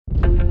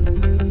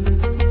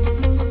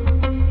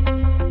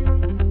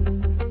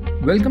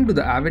Welcome to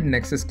the Avid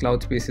NEXIS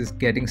Cloudspaces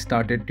Getting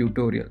Started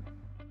tutorial.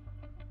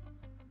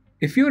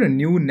 If you're a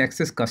new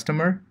Nexis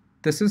customer,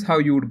 this is how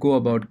you would go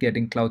about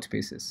getting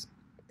Cloudspaces.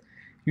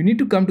 You need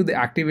to come to the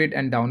Activate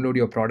and Download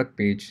Your Product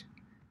page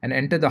and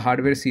enter the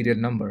hardware serial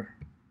number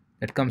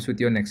that comes with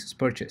your Nexis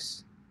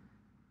purchase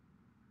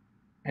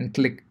and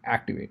click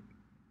Activate.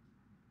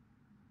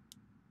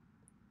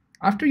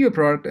 After your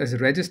product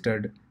is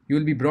registered, you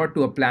will be brought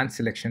to a plan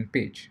selection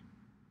page.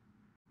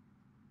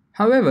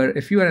 However,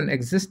 if you are an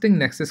existing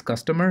Nexis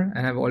customer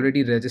and have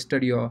already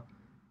registered your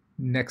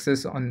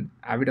Nexis on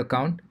Avid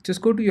account, just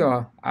go to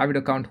your Avid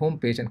account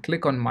homepage and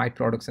click on My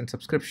Products and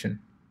Subscription.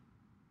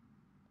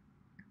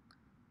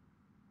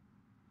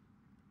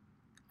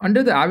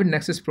 Under the Avid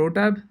NEXIS Pro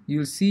tab, you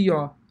will see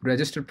your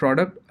registered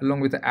product along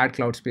with the Add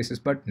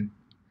Cloudspaces button.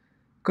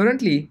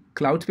 Currently,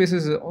 Cloudspaces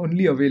is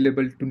only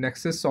available to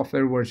Nexis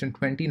software version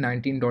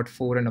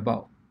 2019.4 and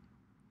above.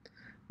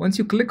 Once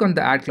you click on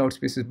the Add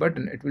Cloudspaces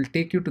button, it will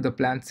take you to the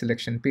plan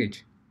selection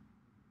page.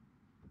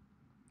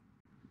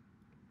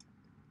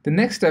 The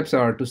next steps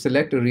are to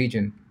select a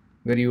region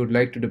where you would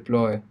like to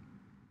deploy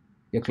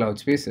your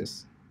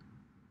Cloudspaces.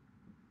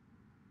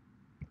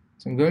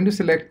 So I'm going to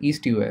select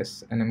East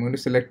US and I'm going to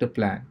select a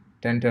plan,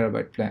 10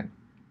 terabyte plan.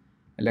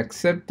 I'll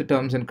accept the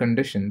terms and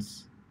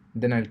conditions,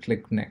 then I'll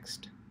click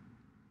Next.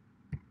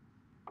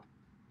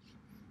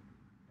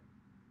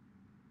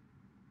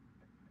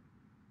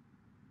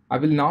 I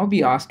will now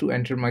be asked to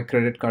enter my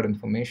credit card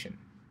information,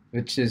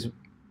 which is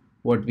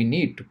what we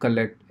need to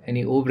collect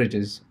any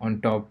overages on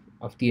top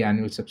of the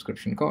annual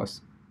subscription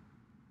cost.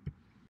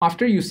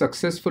 After you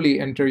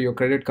successfully enter your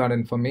credit card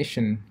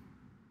information,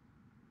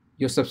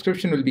 your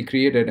subscription will be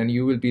created and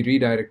you will be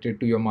redirected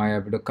to your My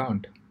Avid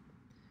account.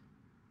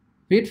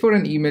 Wait for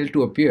an email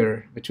to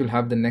appear, which will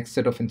have the next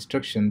set of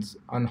instructions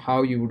on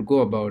how you would go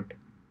about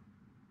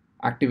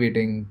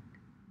activating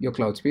your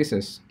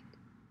Cloudspaces.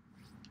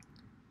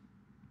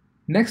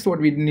 Next, what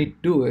we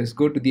need to do is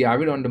go to the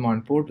Avid On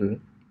Demand portal.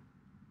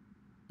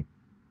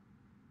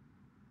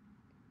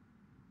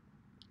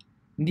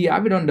 In the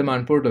Avid On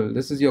Demand portal,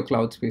 this is your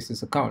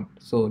Cloudspaces account.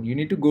 So you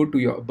need to go to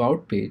your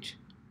About page.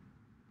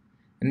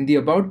 In the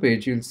About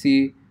page, you'll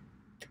see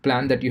the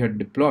plan that you had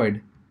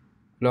deployed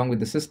along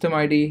with the system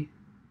ID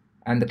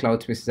and the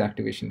Cloudspaces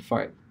activation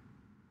file.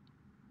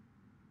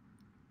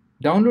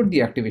 Download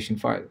the activation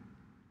file.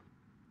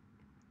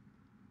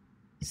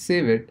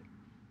 Save it.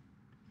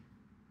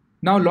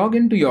 Now log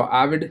into your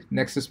Avid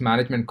NEXIS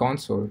Management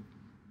Console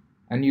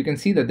and you can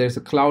see that there's a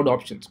Cloud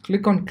options.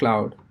 Click on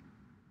Cloud,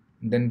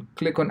 then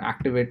click on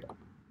Activate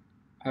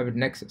Avid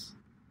NEXIS.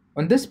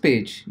 On this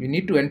page, you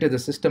need to enter the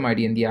system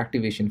ID in the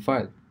activation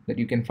file that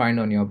you can find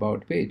on your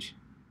About page.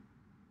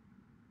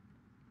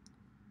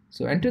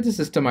 So enter the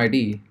system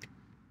ID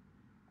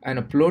and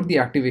upload the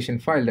activation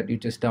file that you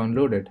just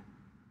downloaded.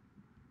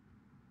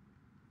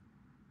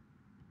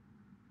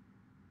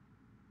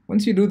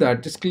 Once you do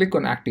that, just click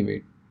on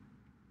Activate.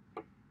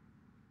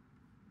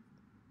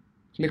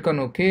 Click on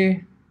OK.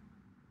 You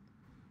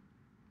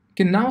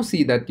can now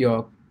see that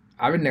your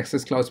Avid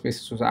NEXIS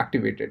Cloudspaces was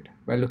activated.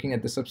 By looking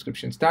at the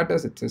subscription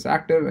status, it says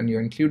active and your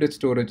included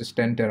storage is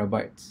 10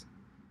 terabytes.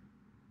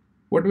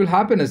 What will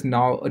happen is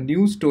now a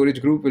new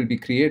storage group will be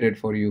created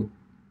for you,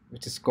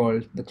 which is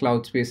called the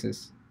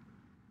Cloudspaces.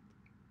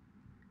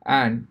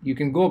 And you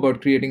can go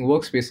about creating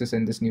workspaces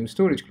in this new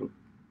storage group.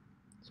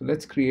 So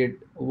let's create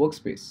a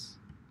workspace.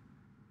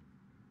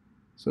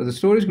 So the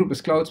storage group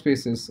is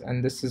Cloudspaces,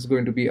 and this is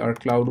going to be our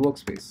cloud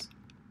workspace.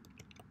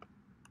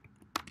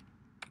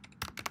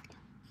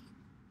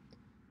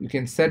 You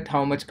can set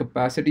how much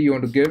capacity you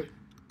want to give.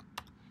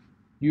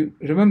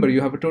 Remember,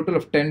 you have a total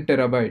of 10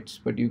 terabytes,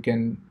 but you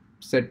can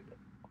set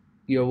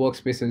your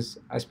workspaces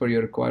as per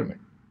your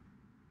requirement.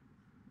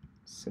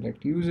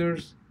 Select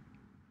users,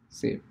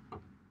 save.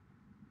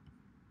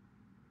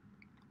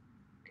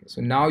 Okay,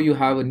 so now you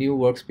have a new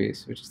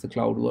workspace, which is the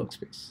cloud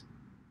workspace.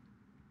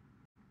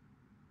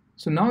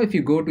 So now if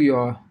you go to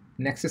your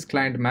Nexis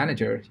Client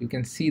Manager, you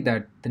can see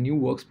that the new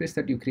workspace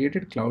that you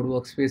created, Cloud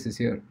Workspace, is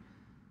here.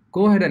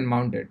 Go ahead and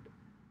mount it.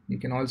 You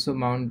can also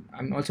mount,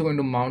 I'm also going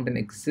to mount an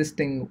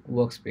existing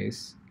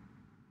workspace.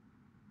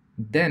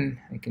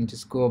 Then I can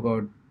just go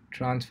about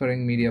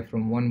transferring media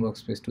from one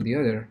workspace to the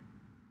other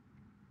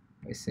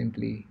by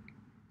simply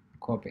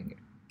copying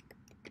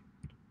it.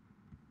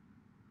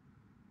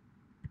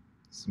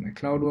 This is my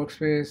Cloud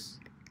Workspace.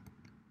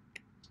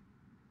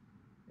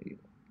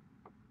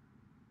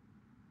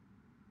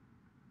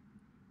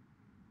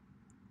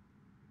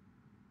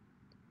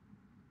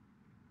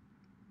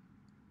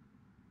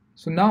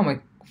 So now my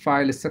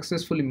file is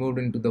successfully moved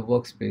into the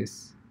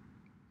workspace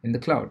in the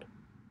cloud.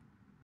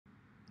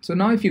 So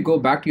now if you go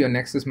back to your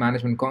NEXIS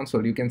Management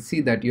Console, you can see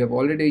that you have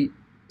already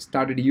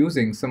started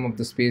using some of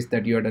the space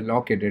that you had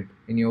allocated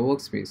in your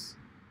workspace.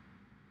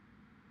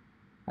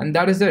 And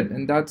that is it.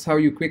 And that's how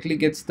you quickly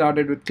get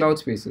started with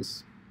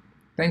Cloudspaces.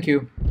 Thank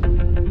you.